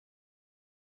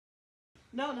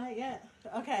No, not yet.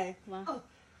 Okay. Well,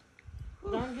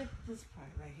 Don't get this part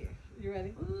right here. You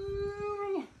ready?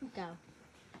 go.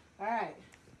 All right.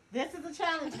 This is a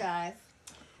challenge, guys.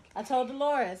 I told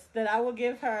Dolores that I will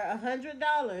give her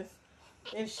 $100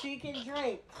 if she can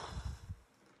drink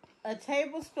a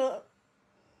tablespoon.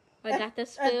 I got the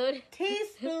spoon. A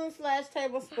teaspoon /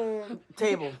 tablespoon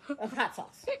Table. of hot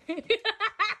sauce.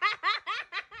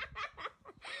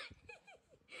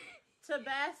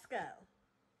 Tabasco.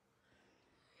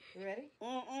 You ready?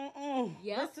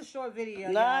 Yep. This is a short video.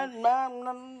 Nah.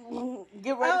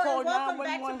 Get ready to call and welcome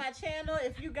back to 911. my channel.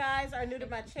 If you guys are new to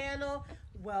my channel,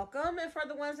 welcome. And for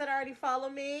the ones that already follow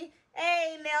me,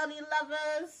 hey, Nelly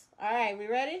lovers. All right, we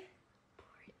ready?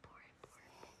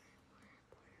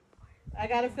 I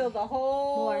gotta fill the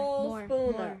whole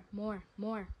spoon up. More.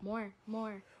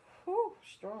 Whew,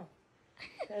 strong.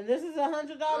 And this is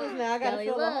 $100 now. I gotta Jelly,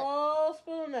 fill the look. whole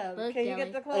spoon up. Look, Can you Jelly.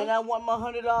 get the And close? I want my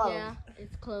 $100. Yeah,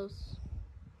 it's close.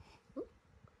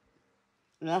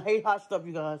 And I hate hot stuff,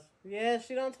 you guys. Yeah,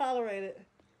 she don't tolerate it.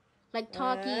 Like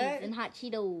Takis Alright. and hot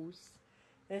Cheetos.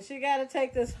 And she gotta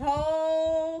take this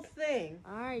whole thing.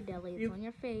 All right, Deli, it's You- on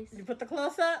your face. You put the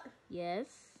close up? Yes.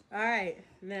 All right,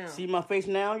 now. See my face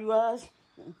now, you guys?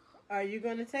 Are you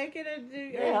gonna take it or do?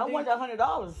 Yeah, I want that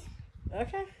 $100.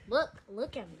 Okay,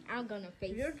 Look at me. I'm gonna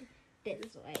face You're-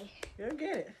 this way. you'll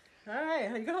get it. All right,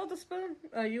 you can hold the spoon.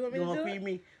 You want me You to want do to it? feed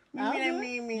me? I'll do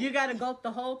Me. it. You gotta gulp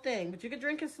the whole thing, but you can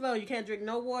drink it slow. You can't drink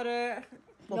no water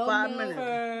For No 5 milk. minutes.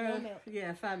 for No milk.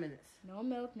 yeah 5 minutes. No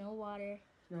milk, no water.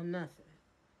 No nothing.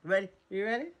 Ready? You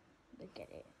ready? Look at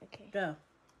it. Okay. Go.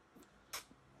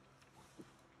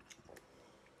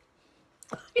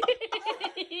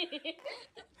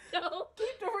 No.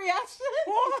 Keep the reaction.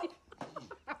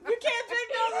 You can't drink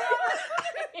no water.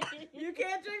 You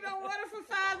can't drink no water for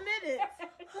 5 minutes. Is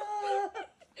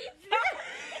it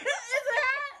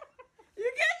hot?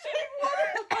 You can't drink water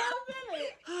for 5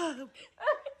 minutes.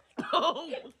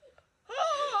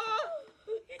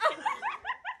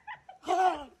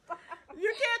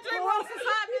 You can't drink water for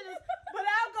 5 minutes, but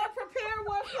I'll go prepare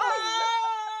one for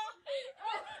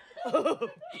you.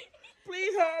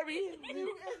 Please hurry.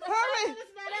 Hurry!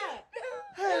 It's not up.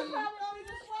 It's probably only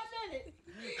just 1 minute.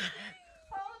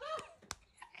 Hold on.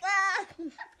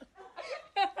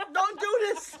 Don't do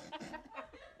this.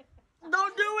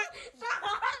 Don't do it.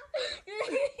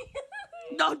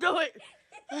 Don't do it.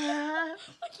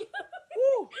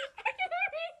 Woo.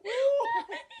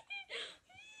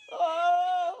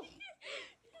 Oh.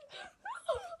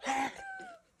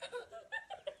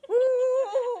 Woo.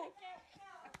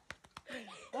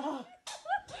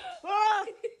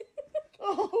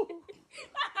 Oh.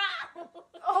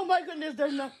 Oh my goodness,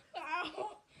 there's no. Ow.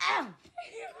 Ah.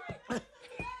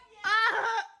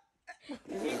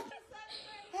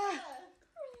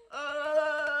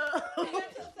 Until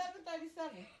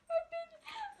 7:37.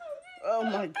 Oh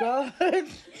my god. But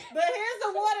here's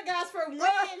the water, guys, for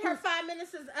when her 5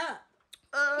 minutes is up.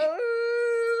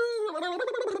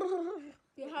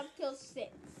 You have till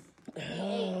 6.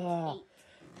 8.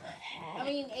 I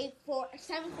mean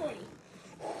 7:40.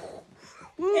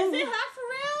 Is it hot for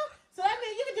real? So that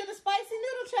means you can do the spicy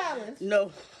noodle challenge.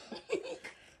 No.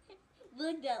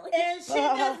 Look, Deli. And she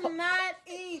does not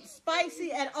eat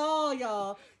spicy at all,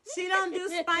 y'all. She don't do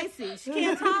spicy. She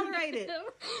can't tolerate it.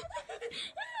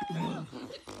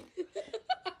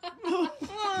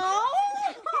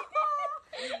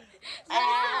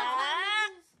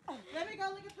 Let me go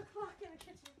look at the clock in the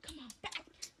kitchen.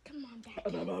 Come on back.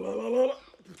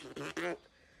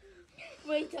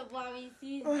 Wait till mommy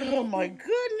sees Oh my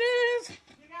goodness.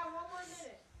 You got 1 more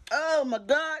minute. Oh my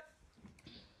god.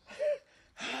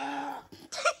 I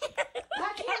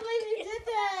can't believe you did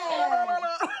that.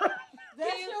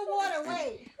 That's your water.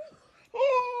 Wait.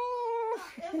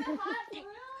 Is it hot for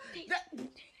real?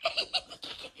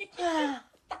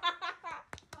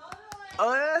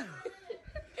 Oh yeah.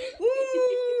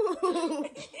 Woo.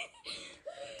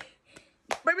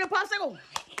 Bring me a popsicle.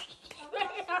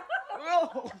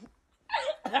 Oh.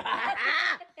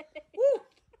 Woo.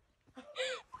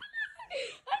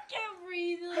 I can't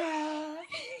breathe.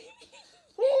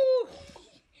 Woo.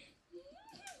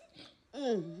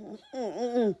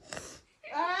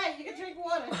 All right, you can drink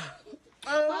water.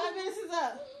 5 minutes is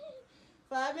up.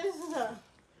 5 minutes is up.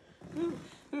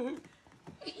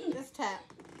 This tap.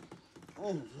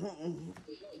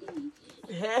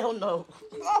 Hell no.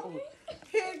 Oh.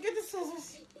 Here, get the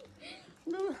scissors.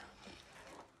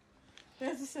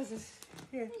 There's the scissors.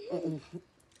 Here.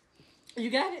 You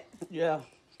got it? Yeah.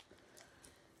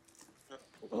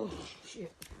 Oh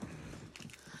shit.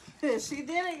 She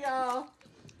did it, y'all.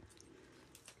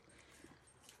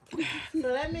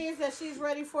 So that means that she's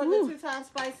ready for the 2-time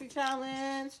spicy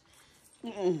challenge.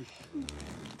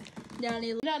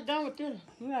 Johnny. We're not done with this.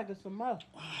 We gotta get some more.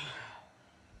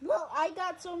 Well, I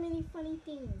got so many funny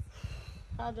things.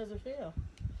 How does it feel?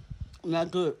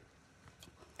 Not good.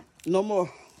 No more.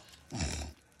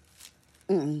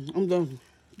 I'm done.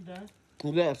 Done.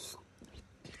 Yes.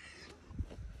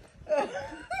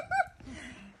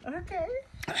 Okay.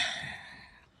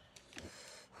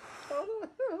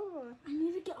 I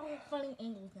need to get all the funny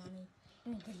angles, Johnny.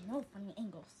 There's no funny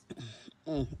angles.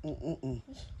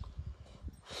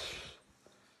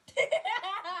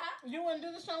 You want to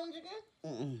do the challenge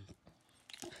again?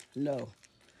 No.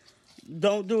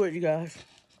 Don't do it, you guys.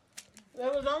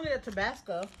 It was only a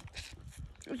Tabasco.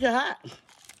 It's hot.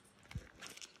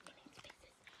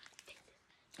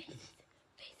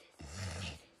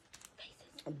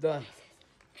 I'm done.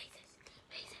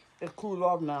 It's cooled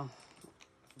off now.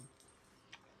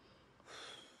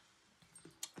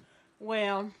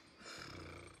 Well,